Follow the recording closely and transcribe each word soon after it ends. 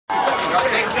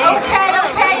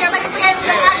Okay, you're ready to get into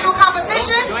the actual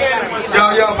competition?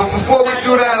 Yo, but before we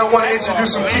do that, I want to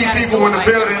introduce some key people in the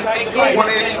building. I want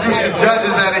to introduce the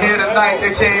judges that are here tonight.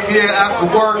 They came here after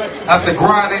work, after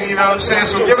grinding, you know what I'm saying?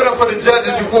 So give it up for the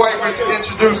judges before I even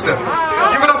introduce them.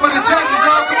 Give it up for the judges,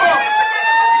 y'all, come on.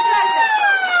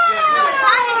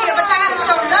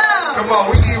 Come on,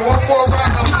 we need one more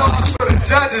round of applause for the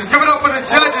judges. Give it up for the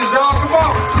judges, y'all. Come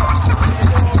on.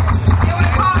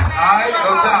 Alright,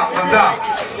 no doubt.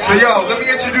 So, yo, let me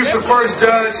introduce the first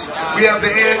judge. We have the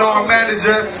A&R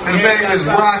manager. His name is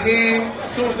Raheem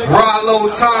Rollo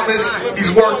Thomas.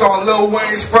 He's worked on Lil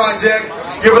Wayne's project.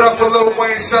 Give it up for Lil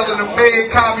Wayne selling 1 million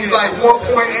copies, like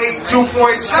 1.8, 2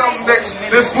 point something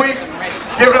this week.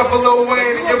 Give it up for Lil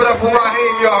Wayne and give it up for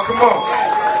Raheem, y'all. Come on.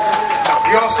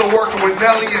 He also working with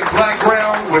Nelly and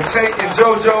Blackground, with Tank and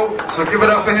JoJo. So give it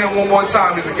up for him one more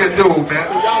time. He's a good dude, man.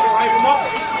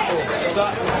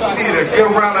 We need a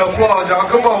good round of applause, y'all.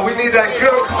 Come on, we need that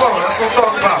good. Come on, that's what I'm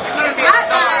talking about.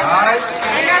 Alright?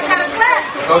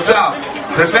 No doubt.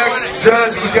 The next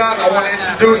judge we got, I want to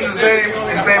introduce his name.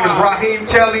 His name is Raheem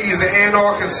Kelly. He's an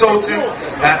A&R consultant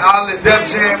at Island Def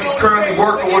Jam. He's currently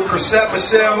working with Chrisette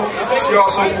Michele. She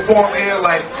also performed here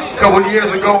like a couple of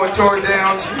years ago and tore it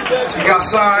down. She got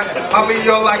signed. How many of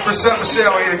y'all like Chrisette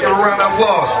Michele here? Give a round of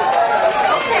applause.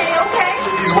 Okay.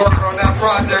 He's working on that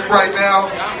project right now.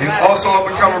 He's also up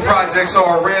and coming projects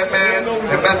on Redman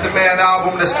and Method Man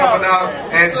album that's coming out,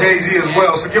 and Jay-Z as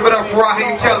well. So give it up for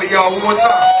Raheem Kelly, y'all, one more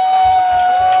time.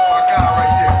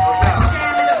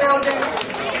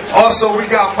 Also, we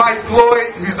got Mike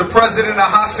Floyd. He's the president of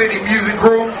Hot City Music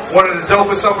Group, one of the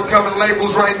dopest up-and-coming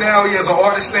labels right now. He has an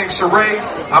artist named Sheree.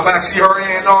 I'm actually her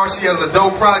A&R. She has a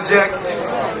dope project.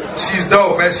 She's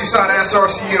dope, man. She signed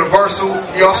SRC Universal.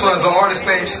 He also has an artist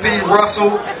named Steve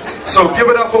Russell. So give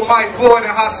it up for Mike Floyd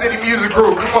and Hot City Music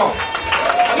Group. Come on.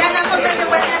 Y'all not familiar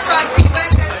with SRC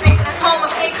Records? That's home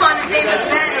of Akon and David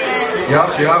Banner, man.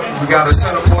 Yup. We got a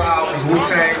ton of more albums.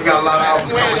 Wu-Tang. We got a lot of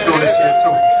albums coming through this year,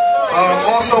 too.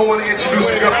 Also want to introduce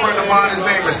a good friend of mine. His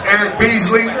name is Eric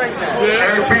Beasley.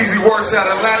 Eric Beasley works at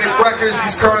Atlantic Records.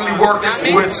 He's currently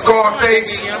working with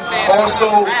Scarface.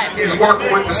 Also, he's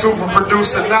working with the super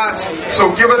producer Knots.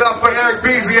 So give it up for Eric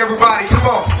Beasley, everybody. Come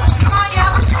on. Come on,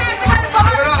 y'all. Give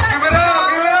it up.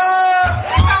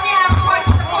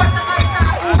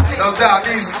 No doubt,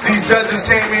 these judges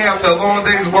came here after a long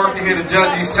day's working here to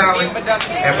judge these talent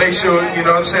and make sure, you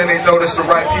know what I'm saying, they notice the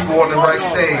right people on the right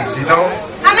stage, you know?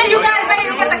 How many of you guys ready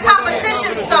to get the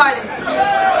competition started?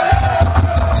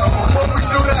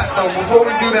 So before we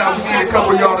do that, we need a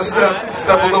couple of y'all to step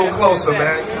a little closer,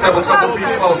 man. Step a couple feet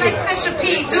closer. Like Bishop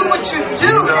P, do what you do.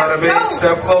 You know what I mean?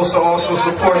 Step closer, also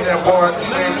support that bar at the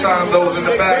same time, those in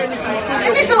the back.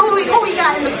 Let me see who we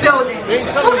got in the building.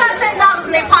 Who got $10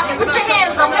 in their pocket? Put your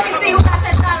hands up. Let me see who got $10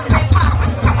 in their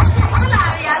pocket. There's a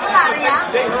lot of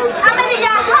y'all. How many of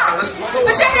y'all hot?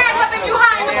 Put your hands up if you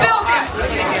hot in the building.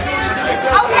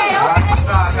 Okay.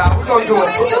 Nah, we're gonna do it. So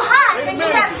if you hot and you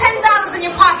got $10 in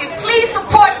your pocket, please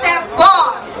support that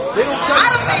bar.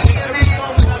 Out of here, man.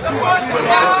 You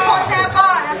gotta support that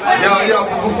bar. That's what it is. Yo,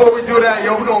 but before we do that,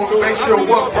 we're gonna make sure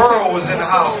what borough is in the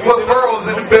house. What borough is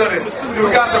in the building?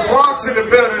 We got the Bronx in the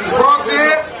building. Is Bronx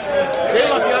here?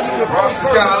 Bronx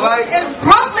is kind of like. Is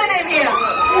Brooklyn in here?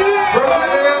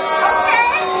 Brooklyn here?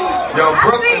 Okay. Yo,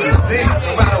 Brooklyn is deep.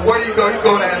 No matter where you go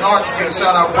to Anarch, you get a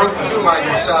shout out. Brooklyn, somebody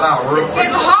get a shout out real quick.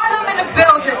 Is Harlem in the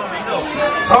building?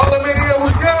 Harlem in here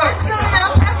was good. That's good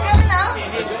enough.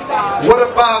 What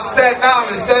about Staten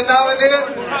Island? Staten Island there?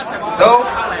 No?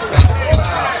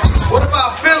 What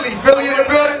about Philly? Philly in the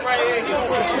building?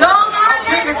 Long Island?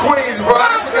 Get the Queens, bro.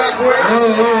 I forgot Queens. I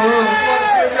just want to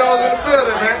see if y'all in the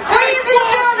building, man. Queens in the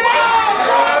building?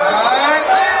 Alright.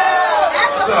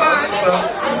 That's a first.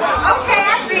 Okay,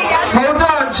 I see ya. Hold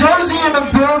on, Jersey in the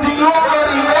building. You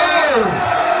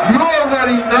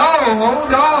already know.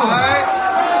 Hold on. Alright.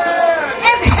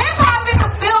 Is hip-hop in the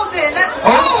building? Let's go.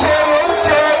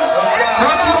 Okay.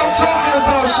 That's what I'm talking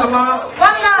about, Shalon.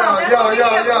 One love. Yo.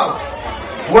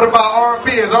 What about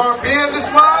R&B? Is R&B in this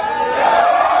mob?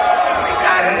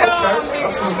 Okay,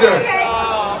 that's what's good. Okay.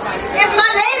 Is my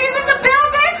ladies in the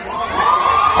building?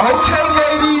 Okay,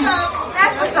 ladies.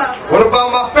 That's what's up. What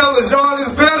about my fellas? Y'all in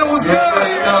this building? What's good?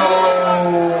 Come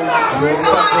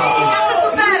on, ladies. Y'all can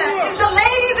do better. Is the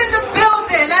ladies in the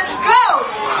building? Let's go.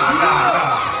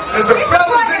 Nah. Is the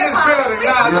fellas in this building?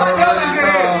 Nah, the fellas in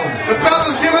here. The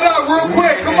fellas give it up real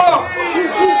quick. Come on.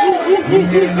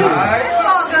 Alright. It's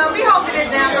all good. We holding it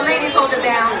down. The ladies hold it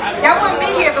down. Y'all wouldn't be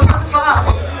here if it wasn't for us.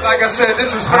 Like I said,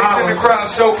 this is Face in the Crowd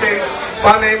Showcase.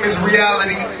 My name is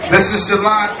Reality. This is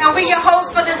Shalon. And we your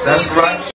hosts for this evening. That's right.